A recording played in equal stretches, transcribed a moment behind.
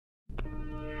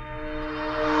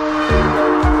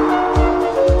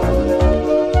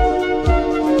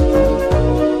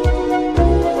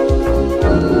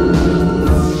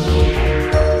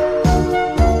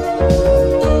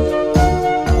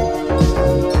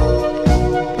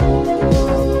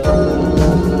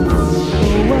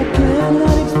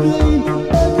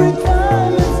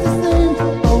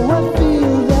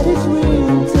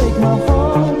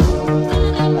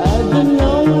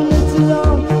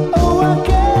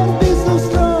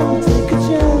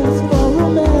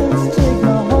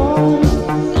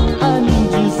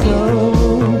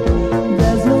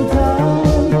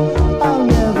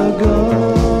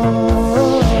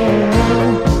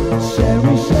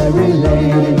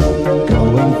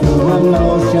going through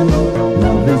emotion.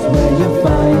 Love is where you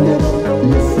find it.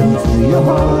 Listen to your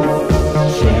heart.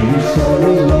 Cheri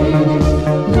Cheri lady,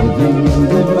 living in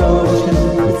devotion.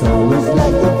 It's always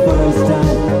like the first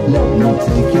time. Let me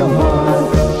take your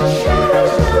heart.